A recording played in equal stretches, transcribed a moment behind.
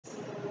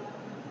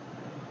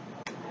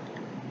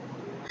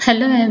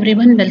Hello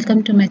everyone,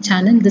 welcome to my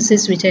channel. This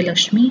is Vijay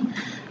Lakshmi.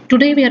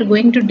 Today we are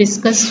going to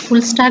discuss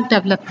full stack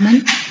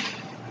development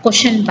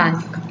question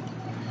bank.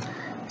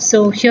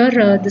 So here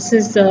this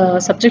is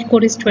subject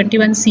code is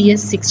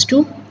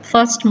 21CS62,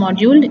 first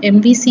module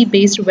MVC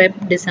based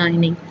web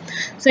designing.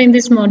 So in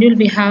this module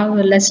we have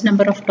a less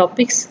number of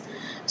topics.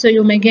 So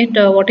you may get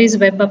what is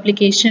web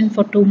application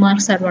for 2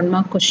 marks or 1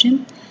 mark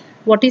question.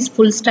 What is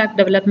full stack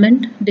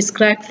development?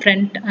 Describe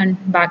front and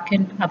back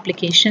end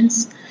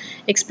applications.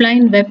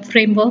 Explain web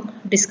framework.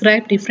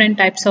 Describe different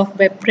types of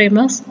web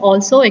frameworks.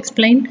 Also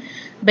explain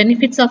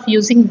benefits of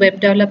using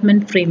web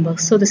development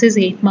frameworks. So this is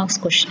 8 marks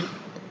question.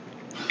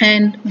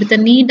 And with a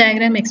knee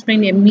diagram,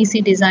 explain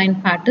MVC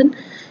design pattern.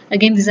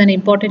 Again, this is an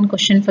important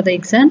question for the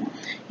exam.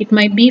 It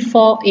might be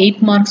for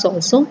 8 marks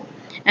also.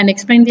 And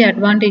explain the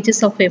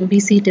advantages of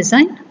MVC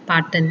design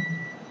pattern.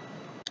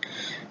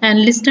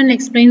 And list and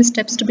explain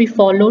steps to be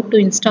followed to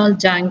install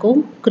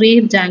Django,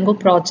 create Django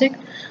project,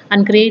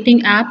 and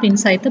creating app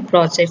inside the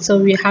project. So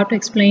we have to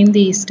explain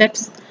the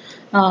steps,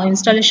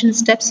 installation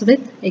steps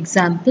with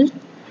example.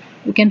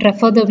 You can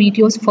refer the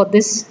videos for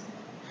this.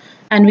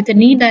 And with a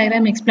knee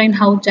diagram, explain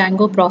how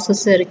Django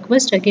processes a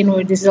request. Again,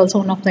 this is also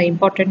one of the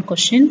important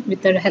question.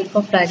 With the help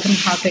of diagram,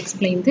 how to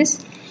explain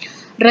this.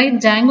 Write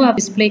Django app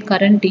display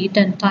current date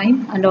and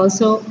time, and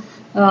also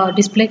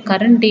display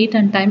current date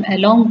and time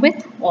along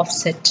with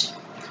offset.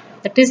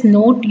 That is,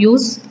 note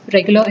use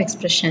regular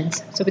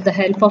expressions. So with the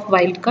help of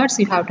wildcards,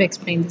 you have to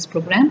explain this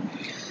program.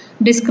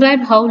 Describe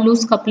how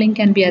loose coupling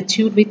can be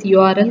achieved with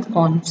URL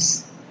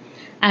confs.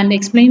 And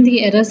explain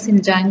the errors in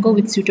Django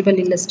with suitable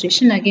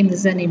illustration. Again,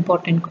 this is an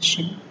important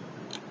question.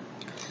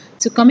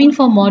 So coming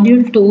for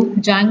module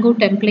 2, Django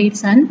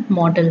templates and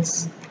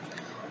models.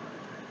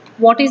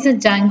 What is a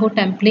Django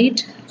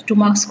template? 2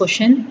 marks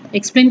question.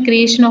 Explain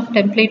creation of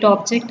template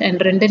object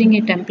and rendering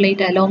a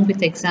template along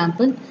with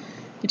example.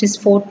 It is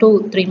 4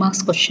 to 3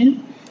 marks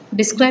question.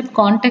 Describe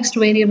context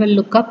variable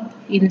lookup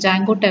in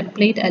Django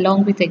template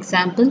along with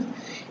example.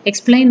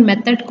 Explain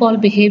method call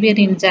behavior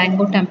in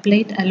Django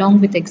template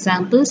along with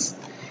examples.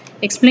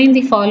 Explain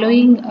the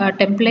following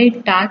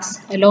template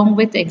tags along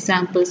with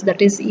examples,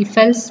 that is if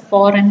else,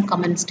 for and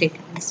comment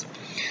statements.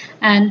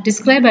 And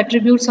describe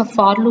attributes of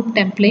for loop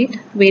template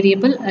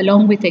variable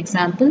along with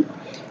example.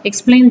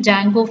 Explain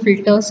Django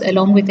filters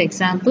along with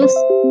examples.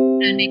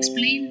 And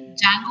explain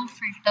Django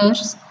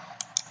filters.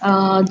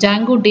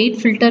 Django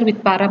date filter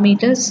with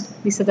parameters.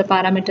 These are the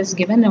parameters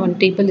given. One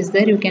table is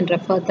there. You can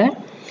refer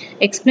that.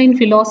 Explain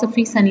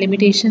philosophies and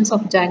limitations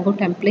of Django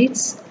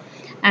templates.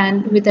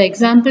 And with the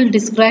example,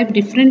 describe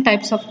different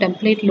types of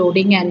template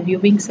loading and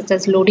viewing, such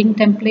as loading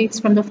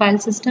templates from the file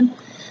system,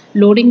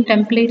 loading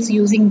templates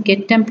using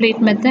get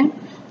template method,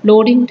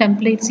 loading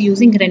templates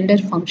using render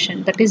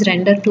function, that is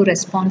render to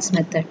response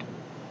method.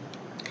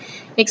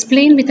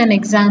 Explain with an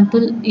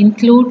example,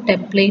 include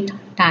template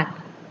tag.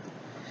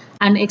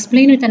 And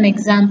explain with an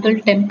example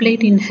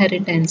template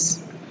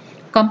inheritance.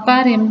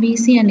 Compare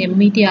MVC and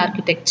MET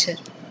architecture.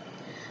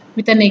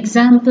 With an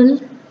example,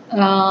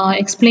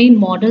 explain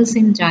models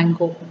in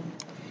Django.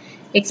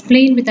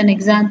 Explain with an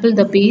example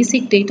the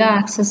basic data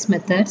access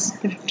methods,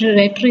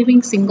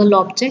 retrieving single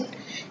object,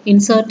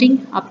 inserting,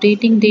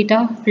 updating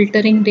data,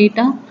 filtering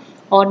data,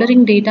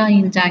 ordering data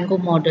in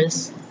Django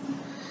models.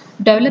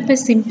 Develop a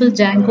simple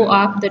Django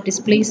app that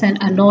displays an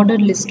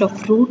unordered list of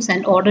fruits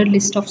and ordered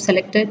list of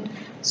selected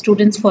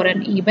students for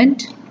an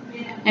event.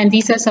 And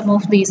these are some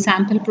of the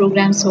sample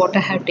programs what I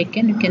have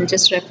taken. You can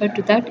just refer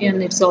to that,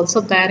 and it's also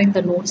there in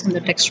the notes in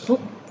the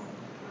textbook.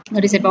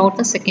 That is about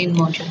the second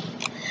module.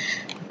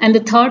 And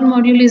the third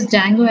module is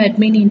Django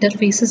admin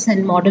interfaces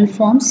and model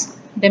forms.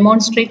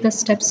 Demonstrate the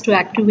steps to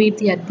activate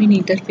the admin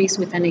interface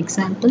with an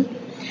example.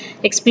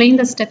 Explain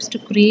the steps to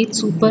create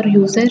super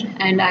user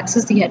and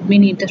access the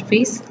admin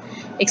interface.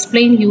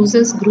 Explain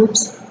users,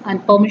 groups,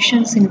 and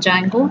permissions in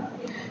Django.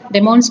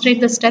 Demonstrate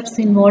the steps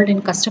involved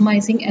in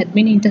customizing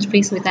admin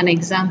interface with an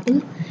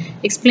example.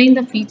 Explain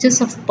the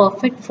features of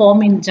perfect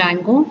form in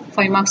Django,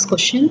 5 marks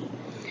question.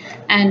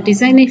 And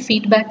design a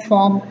feedback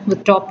form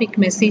with topic,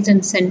 message,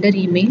 and sender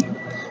email.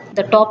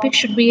 The topic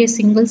should be a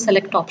single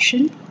select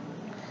option.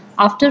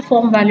 After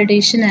form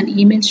validation, an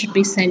email should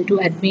be sent to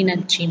admin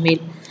at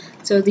Gmail.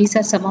 So these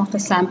are some of the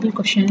sample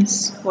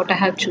questions what I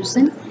have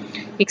chosen.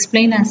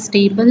 Explain as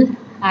table,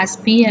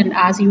 ASP, and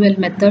as UL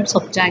methods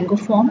of Django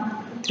form,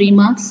 3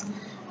 marks.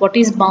 What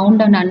is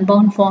bound and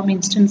unbound form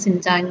instance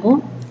in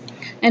Django?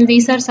 And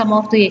these are some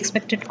of the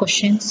expected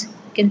questions.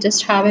 You can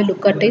just have a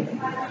look at it.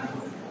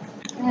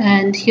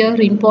 And here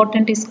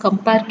important is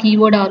compare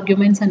keyword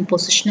arguments and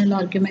positional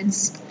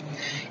arguments.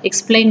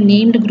 Explain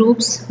named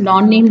groups,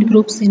 non-named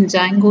groups in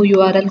Django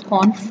URL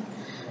conf.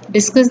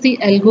 Discuss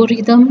the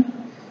algorithm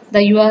the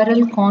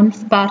URL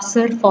conf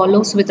parser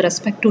follows with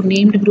respect to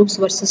named groups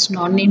versus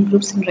non-named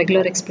groups in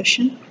regular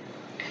expression.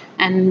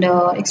 And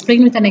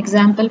explain with an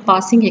example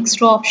passing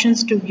extra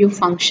options to view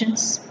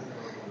functions.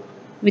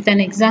 With an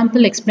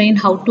example, explain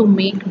how to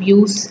make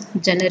views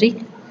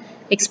generic.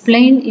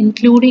 Explain,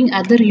 including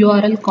other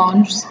URL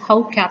confs,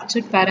 how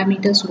captured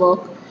parameters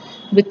work.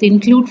 with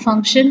include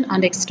function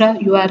and extra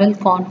URL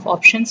conf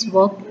options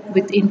work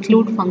with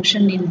include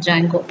function in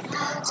Django.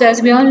 So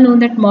as we all know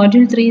that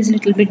module 3 is a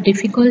little bit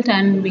difficult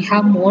and we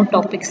have more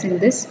topics in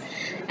this,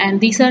 and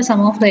these are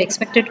some of the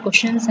expected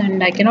questions,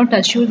 and I cannot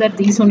assure that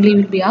these only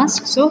will be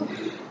asked. So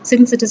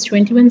since it is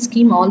 21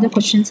 scheme, all the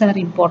questions are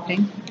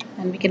important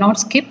and we cannot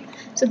skip.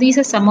 So these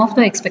are some of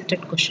the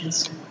expected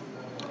questions.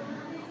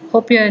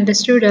 Hope you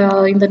understood.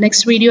 In the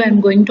next video, I am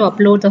going to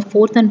upload the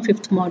 4th and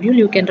 5th module.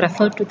 You can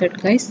refer to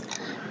that, guys.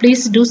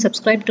 Please do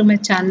subscribe to my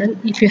channel.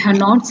 If you have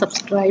not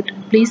subscribed,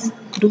 please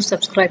do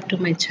subscribe to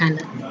my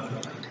channel.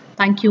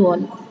 Thank you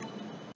all.